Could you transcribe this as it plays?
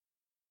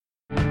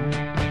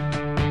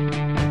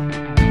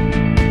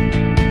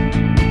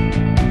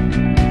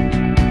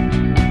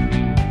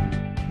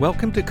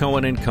Welcome to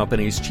Cohen &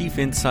 Company's Chief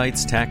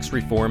Insights Tax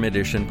Reform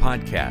Edition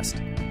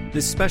podcast.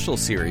 This special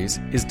series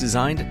is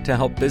designed to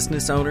help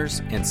business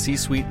owners and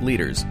C-suite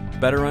leaders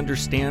better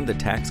understand the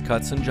Tax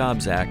Cuts and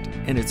Jobs Act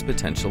and its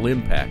potential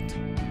impact.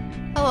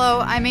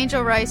 Hello, I'm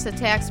Angel Rice, a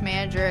tax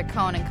manager at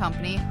Cohen &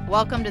 Company.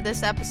 Welcome to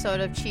this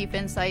episode of Chief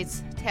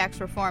Insights Tax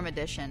Reform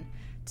Edition.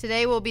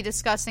 Today we'll be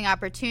discussing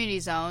Opportunity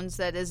Zones,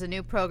 that is a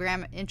new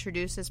program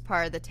introduced as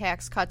part of the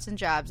Tax Cuts and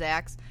Jobs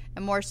Act,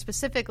 and more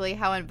specifically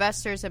how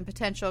investors and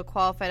potential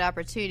qualified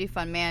opportunity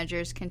fund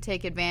managers can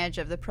take advantage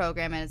of the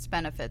program and its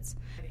benefits.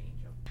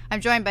 I'm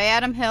joined by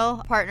Adam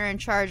Hill, partner in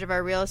charge of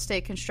our real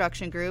estate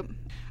construction group.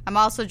 I'm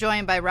also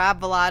joined by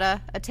Rob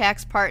Velotta, a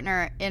tax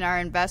partner in our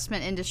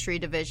investment industry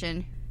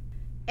division.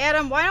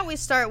 Adam, why don't we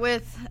start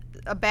with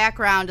a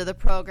background of the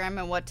program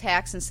and what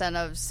tax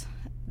incentives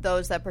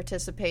those that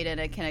participate in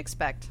it can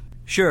expect?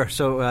 Sure.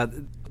 So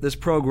this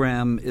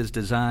program is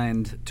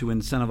designed to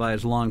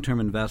incentivize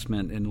long-term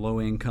investment in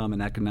low-income and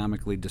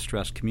economically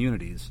distressed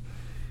communities.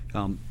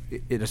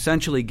 It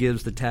essentially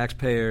gives the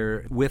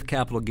taxpayer with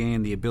capital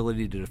gain the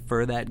ability to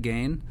defer that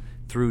gain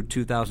through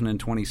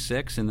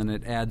 2026, and then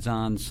it adds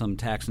on some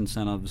tax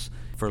incentives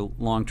for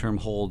long-term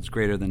holds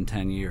greater than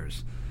 10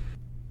 years.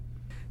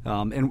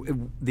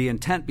 And the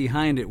intent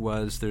behind it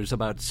was there's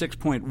about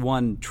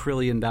 $6.1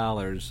 trillion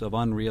of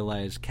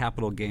unrealized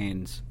capital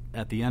gains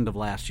at the end of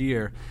last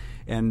year.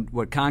 And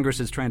what Congress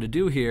is trying to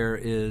do here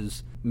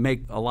is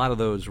make a lot of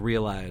those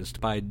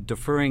realized by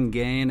deferring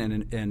gain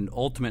and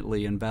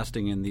ultimately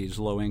investing in these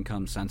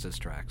low-income census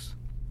tracts.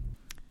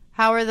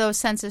 How are those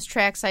census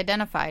tracts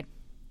identified?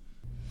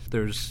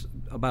 There's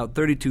about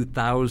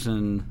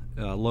 32,000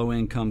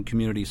 low-income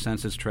community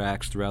census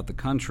tracts throughout the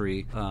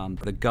country.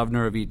 The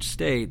governor of each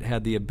state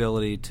had the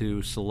ability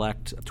to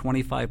select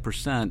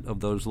 25% of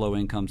those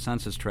low-income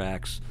census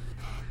tracts.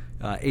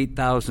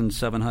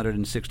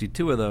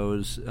 8,762 of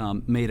those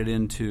made it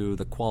into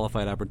the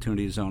Qualified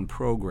Opportunity Zone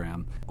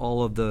program.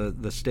 All of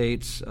the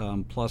states,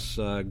 plus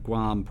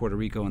Guam, Puerto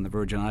Rico, and the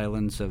Virgin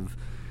Islands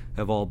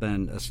have all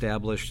been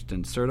established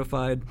and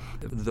certified.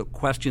 The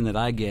question that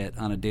I get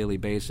on a daily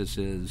basis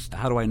is,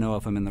 how do I know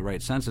if I'm in the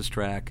right census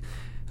tract?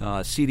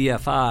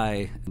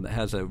 CDFI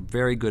has a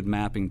very good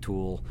mapping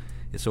tool.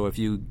 So if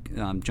you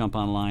jump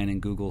online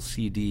and Google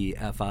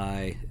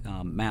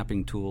CDFI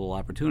mapping tool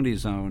opportunity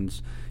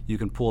zones, you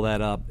can pull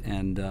that up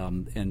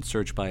and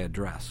search by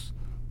address.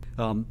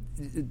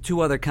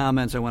 Two other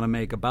comments I want to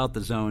make about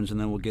the zones, and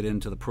then we'll get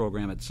into the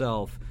program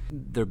itself.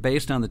 They're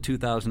based on the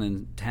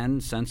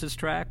 2010 census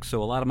tract,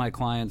 so a lot of my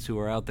clients who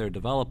are out there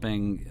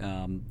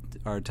developing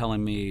are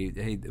telling me,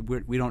 hey,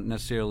 we don't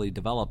necessarily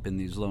develop in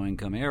these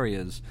low-income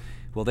areas.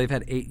 Well, they've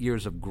had 8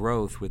 years of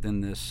growth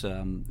within this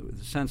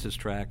census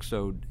tract,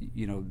 so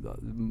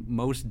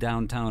most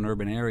downtown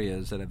urban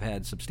areas that have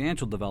had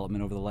substantial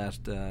development over the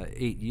last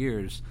 8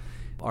 years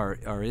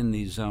are in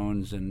these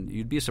zones, and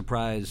you'd be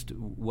surprised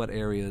what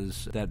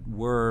areas that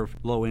were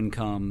low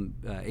income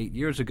 8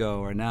 years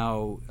ago are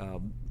now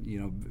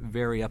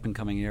very up and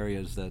coming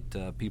areas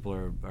that people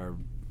are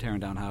tearing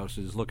down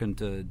houses, looking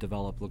to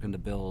develop, looking to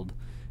build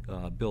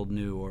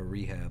new or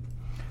rehab.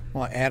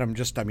 Well, Adam,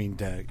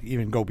 to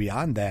even go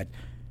beyond that,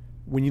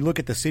 when you look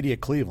at the city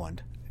of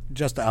Cleveland,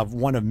 just of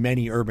one of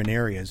many urban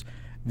areas,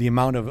 the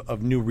amount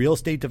of new real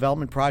estate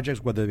development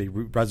projects, whether they be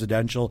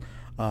residential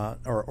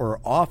or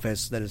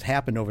office, that has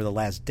happened over the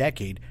last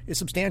decade is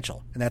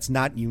substantial. And that's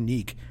not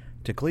unique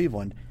to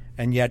Cleveland.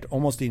 And yet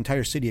almost the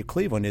entire city of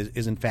Cleveland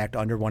is in fact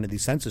under one of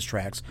these census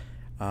tracts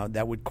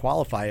that would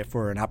qualify it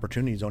for an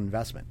opportunity zone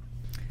investment.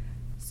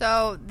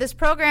 So this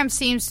program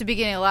seems to be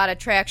getting a lot of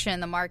traction in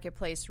the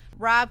marketplace.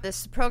 Rob,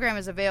 this program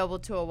is available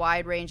to a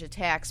wide range of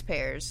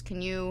taxpayers.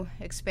 Can you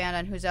expand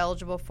on who's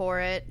eligible for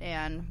it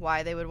and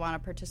why they would want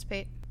to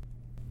participate?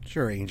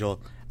 Sure,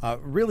 Angel.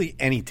 Really,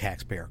 any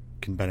taxpayer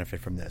can benefit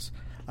from this.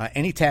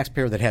 Any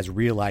taxpayer that has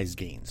realized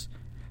gains.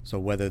 So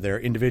whether they're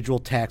individual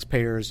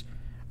taxpayers,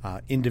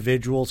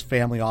 individuals,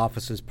 family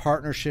offices,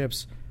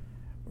 partnerships,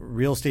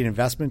 real estate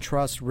investment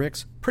trusts,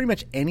 RICs, pretty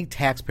much any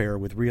taxpayer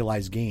with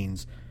realized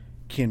gains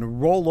can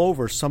roll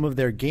over some of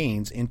their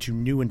gains into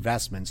new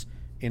investments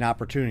in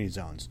opportunity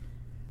zones.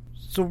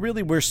 So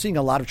really, we're seeing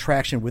a lot of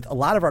traction with a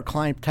lot of our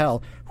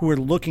clientele who are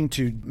looking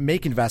to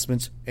make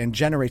investments and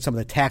generate some of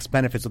the tax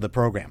benefits of the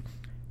program.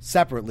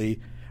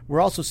 Separately,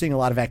 we're also seeing a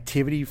lot of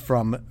activity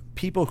from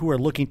people who are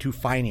looking to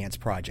finance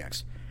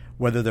projects,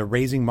 whether they're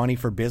raising money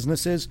for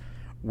businesses,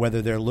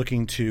 whether they're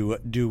looking to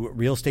do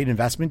real estate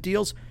investment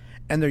deals,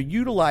 and they're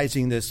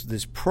utilizing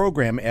this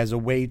program as a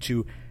way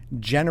to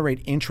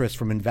generate interest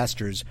from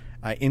investors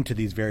into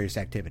these various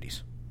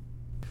activities.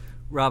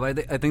 Rob, I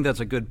think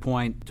that's a good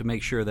point to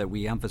make sure that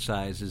we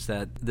emphasize is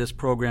that this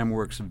program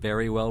works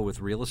very well with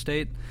real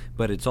estate,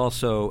 but it's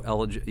also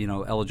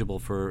eligible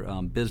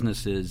for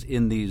businesses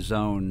in these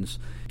zones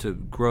to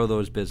grow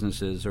those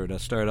businesses or to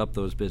start up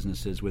those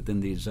businesses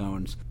within these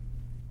zones.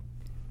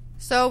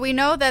 So we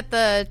know that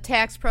the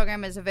tax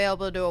program is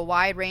available to a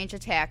wide range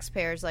of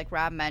taxpayers, like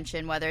Rob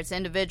mentioned, whether it's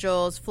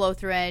individuals,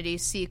 flow-through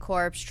entities, C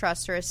corps,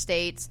 trusts, or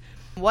estates.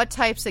 What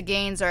types of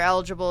gains are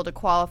eligible to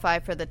qualify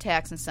for the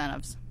tax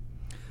incentives?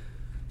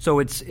 So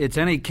it's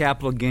any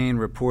capital gain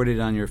reported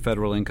on your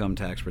federal income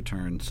tax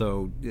return.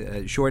 So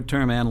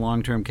short-term and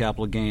long-term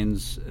capital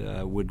gains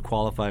would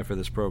qualify for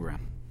this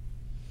program.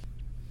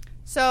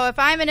 So if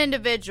I'm an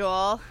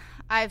individual,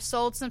 I've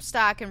sold some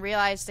stock and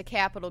realized a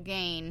capital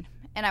gain,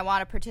 and I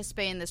want to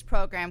participate in this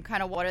program,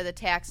 kind of what are the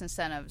tax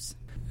incentives?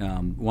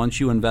 Once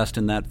you invest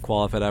in that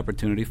qualified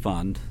opportunity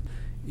fund,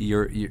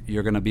 you're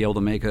going to be able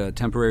to make a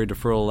temporary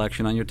deferral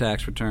election on your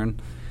tax return.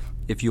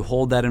 If you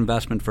hold that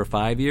investment for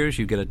 5 years,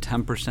 you get a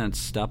 10%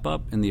 step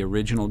up in the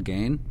original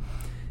gain.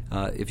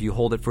 If you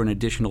hold it for an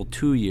additional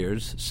 2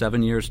 years,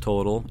 7 years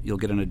total, you'll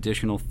get an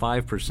additional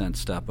 5%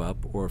 step up,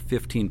 or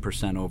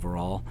 15%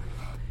 overall.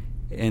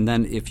 And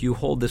then if you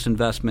hold this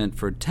investment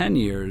for 10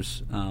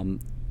 years,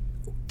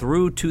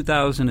 through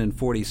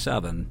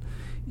 2047,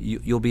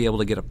 you'll be able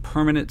to get a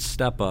permanent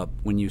step up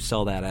when you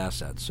sell that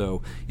asset.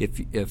 So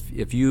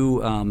if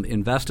you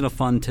invest in a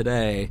fund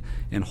today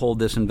and hold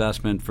this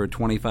investment for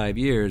 25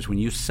 years, when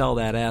you sell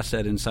that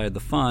asset inside the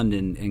fund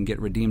and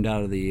get redeemed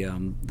out of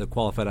the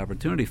qualified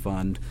opportunity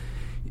fund,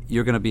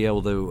 you're going to be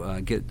able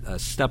to get a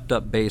stepped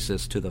up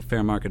basis to the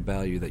fair market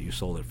value that you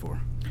sold it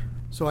for.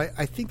 So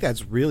I think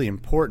that's really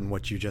important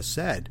what you just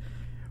said.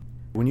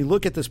 When you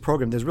look at this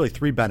program, there's really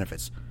three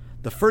benefits.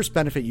 The first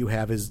benefit you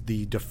have is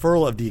the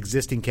deferral of the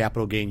existing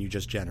capital gain you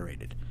just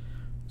generated.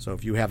 So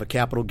if you have a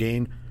capital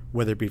gain,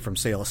 whether it be from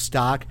sale of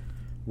stock,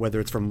 whether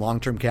it's from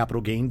long-term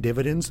capital gain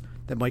dividends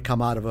that might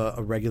come out of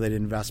a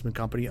regulated investment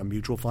company, a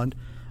mutual fund,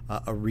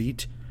 a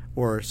REIT,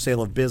 or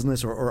sale of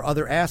business or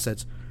other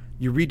assets,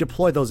 you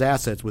redeploy those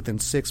assets within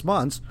 6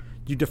 months,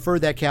 you defer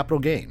that capital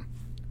gain.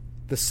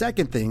 The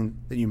second thing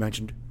that you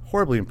mentioned,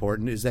 horribly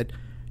important, is that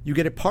you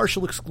get a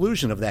partial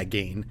exclusion of that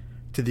gain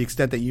to the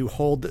extent that you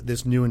hold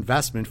this new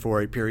investment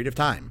for a period of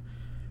time.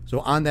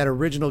 So on that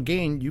original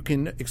gain, you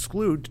can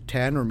exclude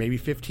 10 or maybe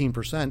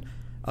 15%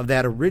 of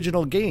that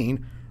original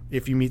gain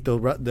if you meet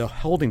the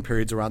holding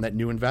periods around that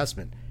new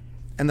investment.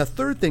 And the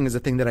third thing is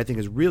the thing that I think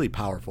is really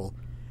powerful,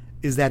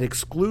 is that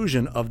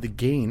exclusion of the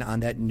gain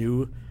on that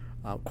new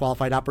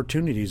qualified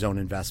opportunity zone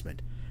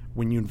investment.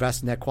 When you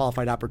invest in that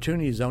qualified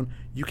opportunity zone,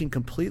 you can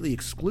completely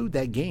exclude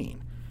that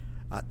gain.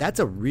 That's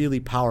a really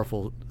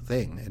powerful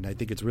thing, and I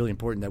think it's really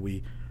important that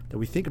we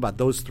think about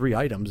those three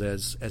items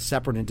as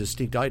separate and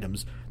distinct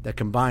items that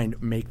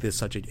combined make this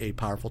such a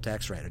powerful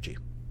tax strategy.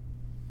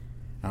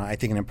 I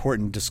think an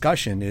important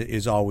discussion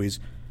is always,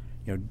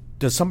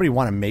 does somebody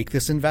want to make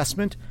this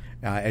investment?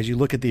 As you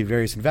look at the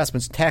various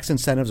investments, tax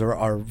incentives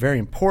are very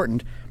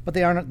important, but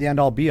they aren't the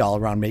end-all be-all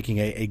around making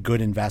a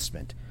good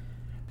investment.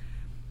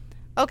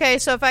 Okay,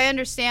 so if I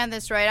understand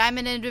this right, I'm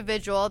an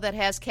individual that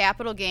has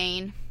capital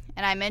gain,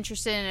 and I'm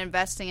interested in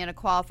investing in a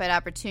qualified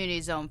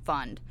opportunity zone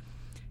fund.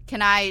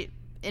 Can I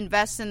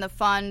invest in the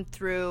fund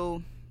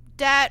through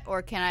debt,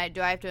 or do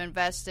I have to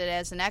invest it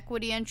as an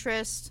equity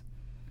interest?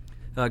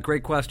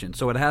 Great question.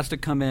 So it has to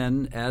come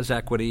in as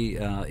equity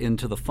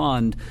into the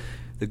fund.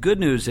 The good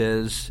news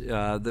is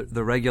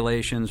the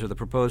regulations or the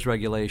proposed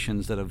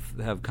regulations that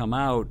have come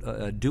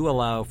out do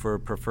allow for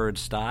preferred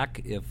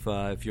stock if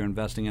you're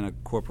investing in a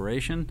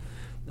corporation,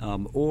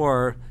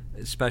 or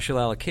special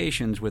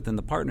allocations within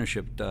the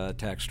partnership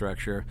tax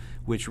structure,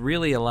 which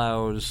really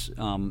allows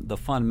the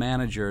fund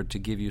manager to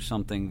give you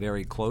something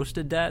very close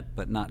to debt,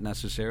 but not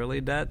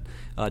necessarily debt,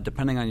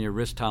 depending on your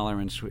risk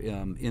tolerance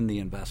in the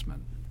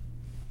investment.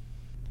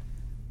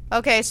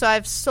 Okay, so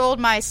I've sold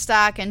my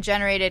stock and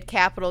generated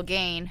capital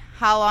gain.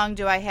 How long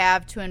do I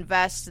have to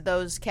invest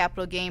those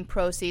capital gain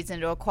proceeds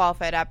into a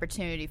qualified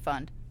opportunity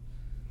fund?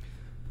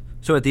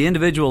 So at the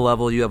individual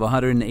level, you have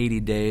 180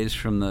 days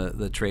from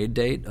the trade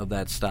date of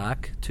that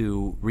stock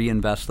to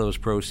reinvest those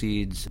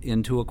proceeds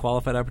into a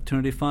qualified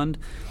opportunity fund.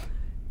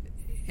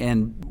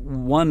 And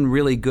one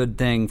really good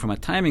thing from a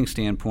timing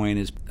standpoint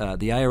is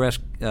the IRS,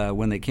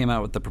 when they came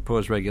out with the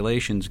proposed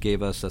regulations,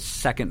 gave us a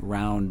second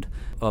round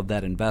of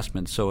that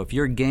investment. So if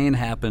your gain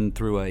happened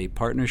through a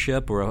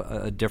partnership or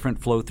a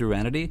different flow-through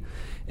entity,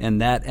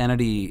 and that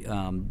entity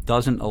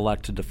doesn't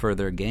elect to defer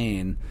their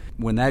gain,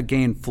 when that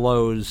gain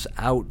flows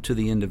out to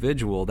the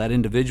individual, that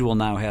individual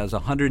now has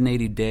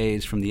 180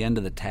 days from the end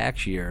of the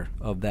tax year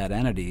of that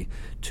entity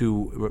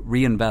to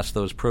reinvest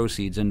those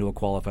proceeds into a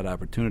qualified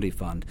opportunity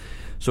fund.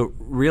 So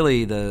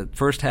really, the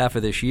first half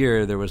of this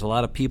year, there was a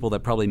lot of people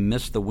that probably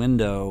missed the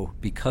window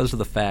because of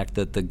the fact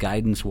that the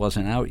guidance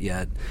wasn't out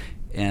yet.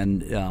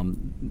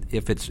 And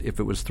if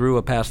it was through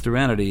a pass-through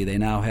entity, they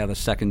now have a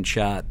second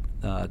shot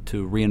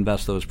to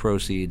reinvest those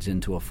proceeds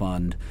into a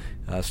fund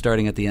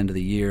starting at the end of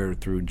the year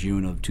through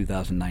June of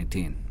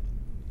 2019.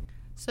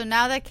 So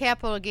now that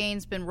capital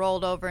gain's been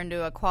rolled over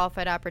into a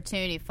qualified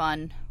opportunity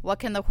fund, what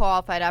can the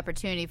qualified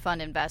opportunity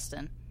fund invest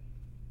in?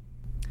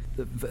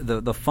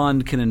 The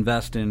fund can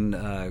invest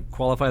in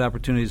qualified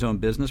opportunity zone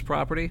business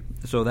property.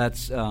 So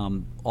that's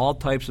all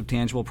types of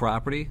tangible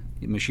property,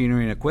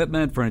 machinery and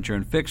equipment, furniture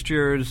and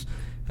fixtures,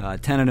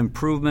 Tenant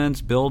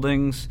improvements,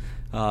 buildings.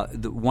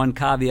 The one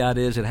caveat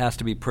is it has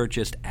to be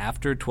purchased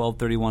after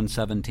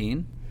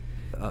 12/31/17.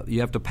 You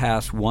have to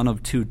pass one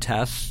of two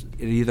tests.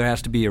 It either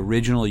has to be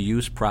original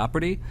use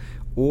property,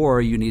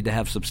 or you need to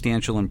have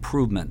substantial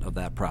improvement of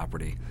that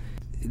property.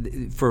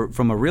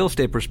 From a real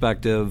estate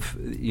perspective,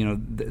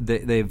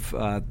 they've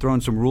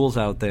thrown some rules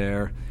out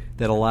there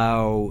that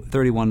allow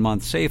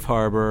 31-month safe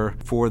harbor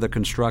for the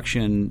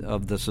construction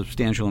of the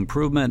substantial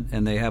improvement,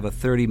 and they have a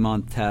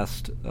 30-month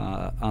test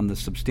on the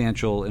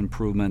substantial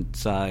improvement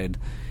side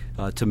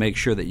to make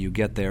sure that you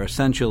get there.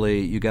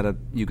 Essentially, you got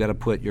to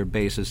put your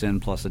basis in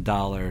plus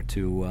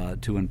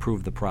 $1 to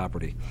improve the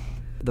property.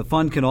 The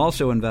fund can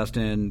also invest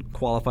in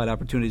qualified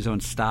opportunity zone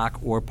stock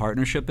or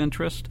partnership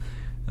interest.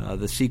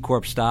 The C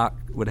Corp stock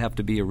would have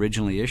to be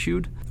originally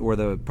issued, or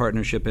the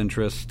partnership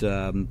interest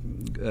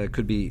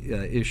could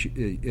be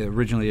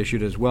originally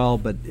issued as well,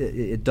 but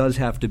it does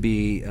have to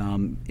be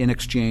in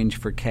exchange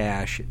for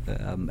cash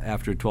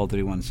after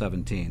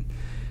 12/31/17.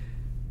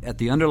 At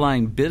the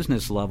underlying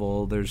business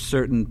level, there's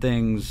certain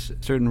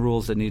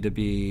rules that need to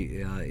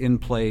be in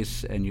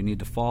place and you need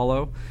to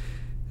follow.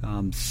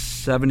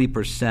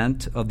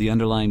 70% of the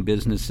underlying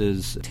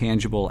business's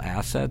tangible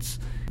assets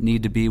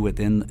need to be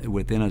within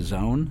a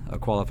zone, a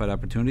qualified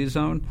opportunity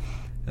zone.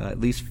 At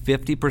least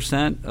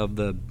 50% of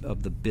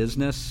the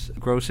business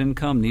gross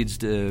income needs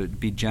to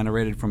be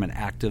generated from an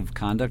active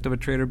conduct of a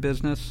trade or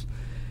business.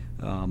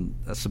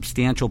 A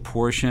substantial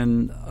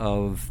portion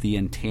of the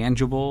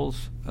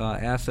intangibles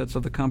assets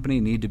of the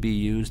company need to be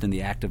used in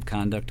the active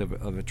conduct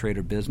of a trade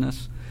or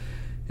business.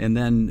 And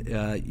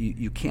then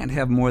you can't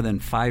have more than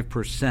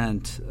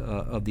 5%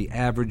 of the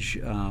average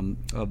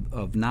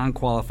of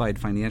non-qualified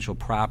financial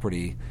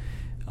property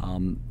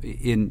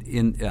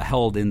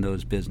held in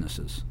those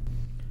businesses.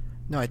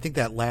 No, I think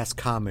that last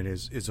comment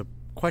is a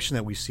question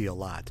that we see a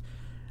lot.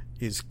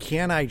 Is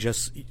can I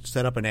just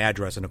set up an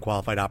address in a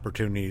qualified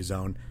opportunity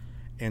zone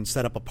and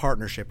set up a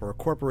partnership or a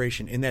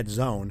corporation in that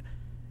zone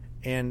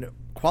and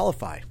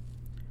qualify?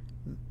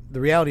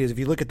 The reality is, if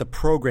you look at the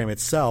program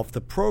itself,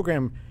 the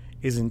program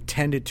is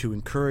intended to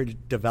encourage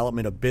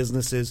development of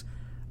businesses,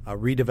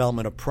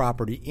 redevelopment of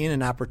property in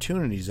an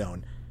opportunity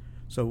zone.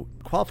 So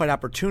qualified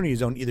opportunity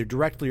zone, either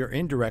directly or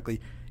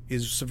indirectly,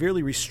 is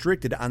severely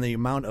restricted on the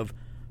amount of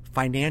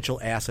financial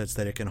assets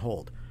that it can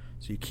hold.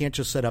 So you can't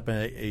just set up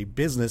a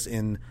business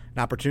in an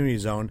opportunity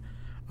zone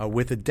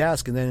with a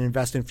desk and then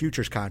invest in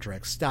futures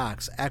contracts,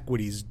 stocks,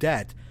 equities,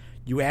 debt.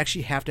 You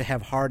actually have to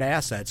have hard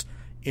assets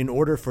in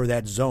order for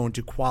that zone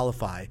to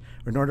qualify,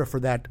 or in order for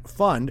that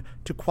fund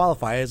to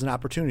qualify as an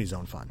opportunity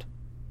zone fund.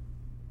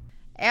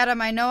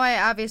 Adam, I know I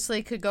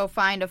obviously could go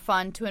find a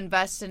fund to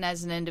invest in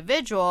as an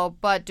individual,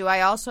 but do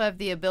I also have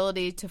the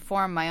ability to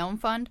form my own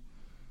fund?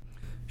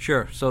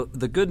 Sure. So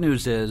the good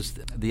news is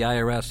the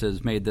IRS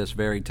has made this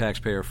very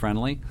taxpayer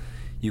friendly.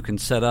 You can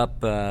set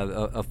up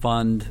a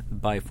fund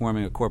by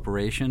forming a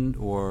corporation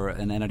or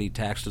an entity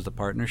taxed as a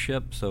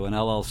partnership. So an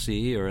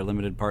LLC or a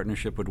limited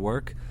partnership would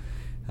work.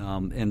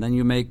 And then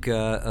you make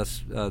a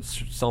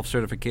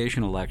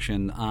self-certification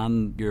election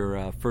on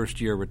your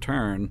first-year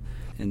return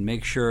and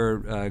make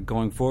sure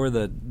going forward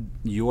that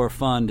your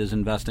fund is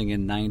investing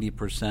in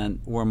 90%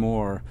 or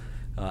more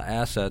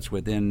assets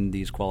within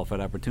these qualified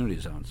opportunity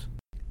zones.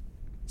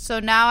 So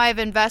now I've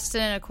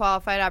invested in a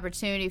qualified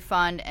opportunity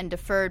fund and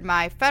deferred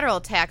my federal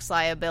tax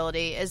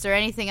liability. Is there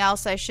anything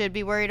else I should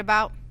be worried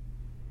about?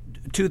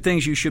 Two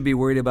things you should be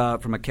worried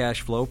about from a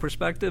cash flow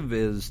perspective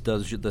is,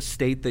 does the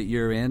state that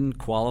you're in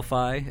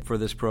qualify for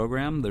this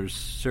program? There's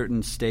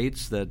certain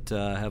states that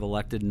have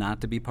elected not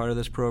to be part of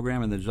this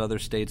program, and there's other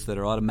states that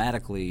are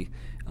automatically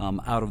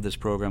out of this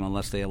program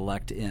unless they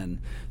elect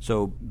in.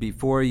 So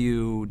before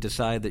you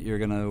decide that you're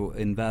going to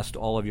invest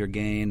all of your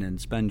gain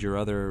and spend your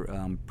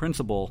other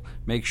principal,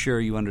 make sure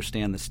you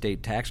understand the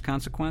state tax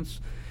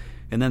consequence.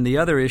 And then the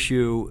other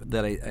issue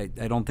that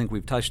I don't think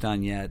we've touched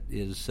on yet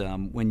is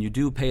when you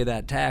do pay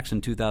that tax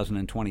in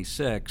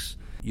 2026,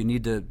 you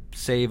need to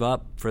save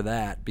up for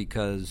that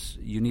because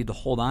you need to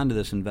hold on to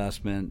this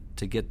investment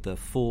to get the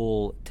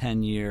full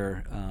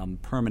 10-year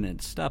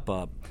permanent step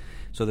up.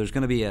 So there's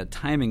going to be a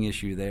timing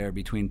issue there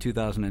between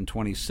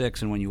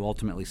 2026 and when you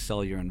ultimately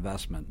sell your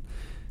investment.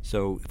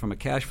 So from a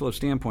cash flow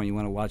standpoint, you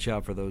want to watch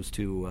out for those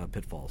two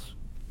pitfalls.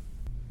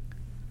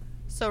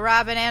 So,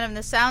 Rob and Adam,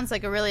 this sounds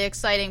like a really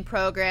exciting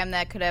program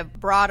that could have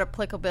broad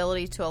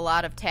applicability to a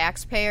lot of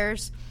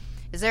taxpayers.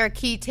 Is there a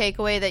key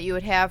takeaway that you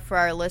would have for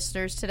our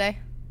listeners today?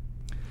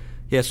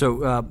 Yeah,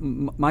 so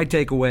my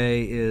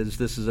takeaway is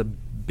this is a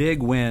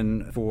big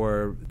win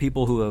for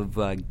people who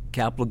have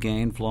capital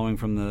gain flowing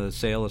from the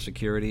sale of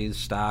securities,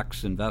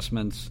 stocks,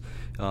 investments,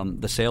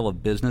 the sale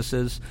of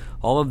businesses.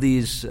 All of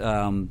these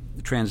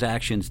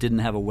transactions didn't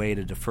have a way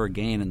to defer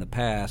gain in the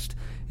past,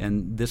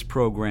 and this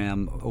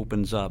program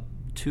opens up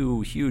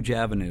two huge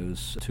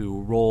avenues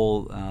to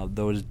roll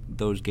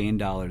those gain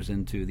dollars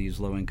into these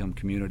low-income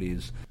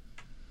communities.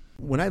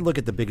 When I look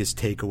at the biggest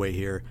takeaway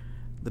here,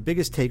 the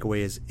biggest takeaway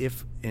is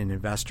if an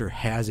investor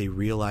has a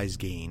realized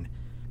gain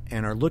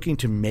and are looking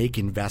to make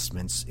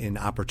investments in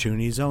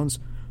opportunity zones,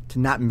 to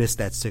not miss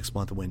that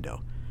 6-month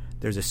window.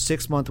 There's a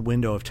 6-month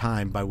window of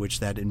time by which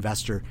that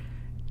investor,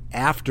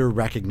 after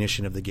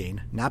recognition of the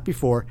gain, not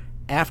before,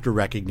 after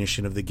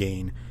recognition of the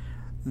gain,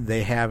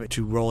 they have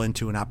to roll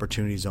into an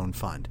Opportunity Zone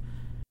fund.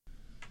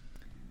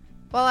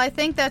 Well, I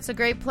think that's a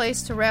great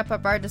place to wrap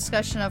up our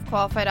discussion of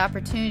qualified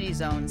opportunity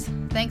zones.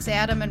 Thanks,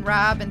 Adam and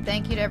Rob, and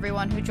thank you to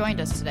everyone who joined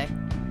us today.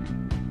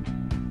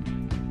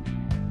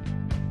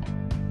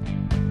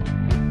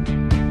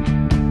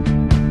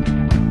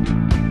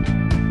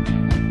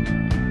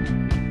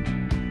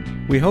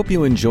 We hope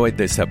you enjoyed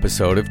this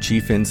episode of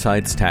Chief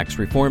Insights Tax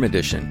Reform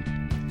Edition.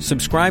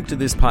 Subscribe to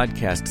this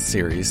podcast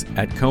series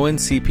at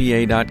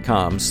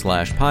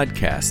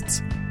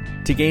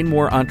cohencpa.com/podcasts. To gain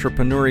more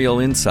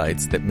entrepreneurial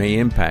insights that may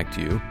impact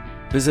you,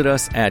 visit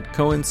us at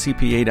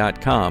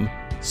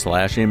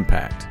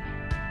cohencpa.com/impact.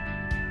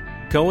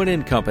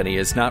 Cohen & Company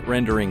is not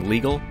rendering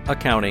legal,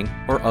 accounting,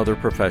 or other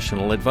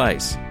professional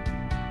advice.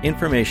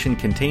 Information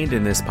contained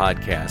in this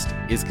podcast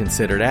is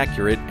considered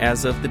accurate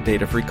as of the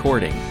date of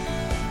recording.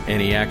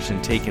 Any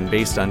action taken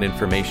based on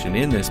information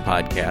in this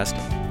podcast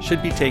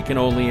should be taken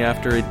only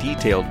after a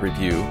detailed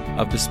review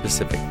of the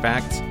specific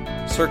facts,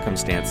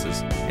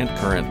 circumstances, and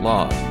current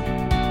law.